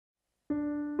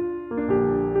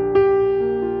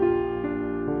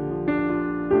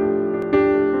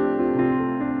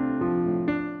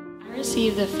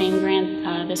received the FAME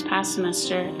grant this past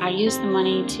semester, I used the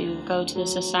money to go to the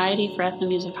Society for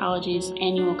Ethnomusicology's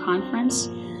annual conference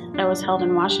that was held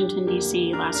in Washington,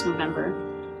 D.C. last November.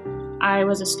 I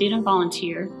was a student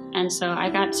volunteer, and so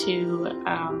I got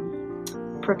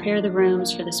to prepare the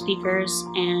rooms for the speakers,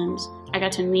 and I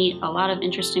got to meet a lot of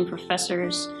interesting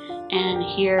professors and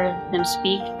hear them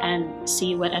speak and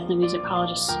see what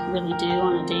ethnomusicologists really do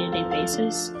on a day-to-day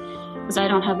basis, because I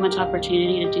don't have much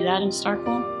opportunity to do that in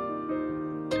Starkville.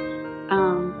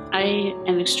 I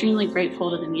am extremely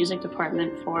grateful to the music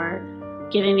department for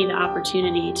giving me the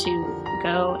opportunity to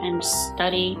go and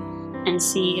study and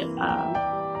see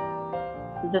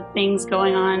the things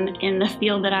going on in the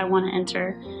field that I want to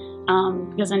enter,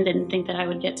 because I didn't think that I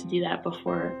would get to do that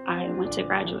before I went to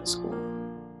graduate school.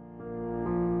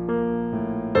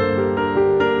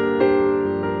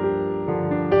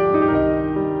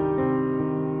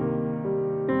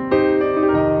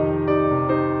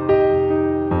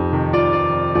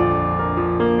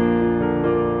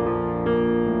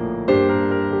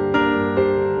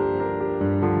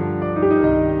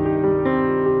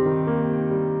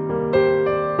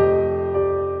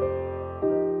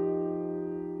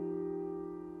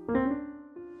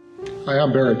 Hi,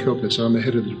 I'm Barry Kopitz. I'm the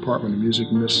head of the Department of Music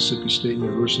at Mississippi State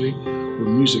University, where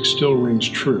music still rings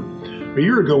true. A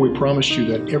year ago, we promised you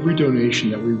that every donation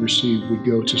that we received would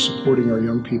go to supporting our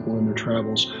young people in their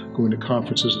travels, going to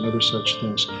conferences and other such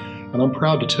things. And I'm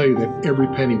proud to tell you that every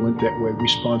penny went that way. We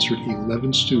sponsored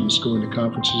 11 students going to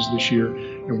conferences this year,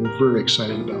 and we're very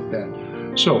excited about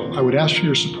that. So I would ask for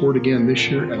your support again this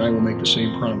year, and I will make the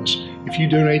same promise. If you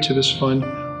donate to this fund,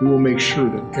 we will make sure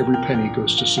that every penny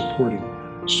goes to supporting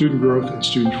student growth and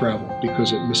student travel,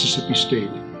 because at Mississippi State,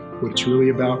 what it's really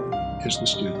about is the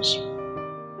students.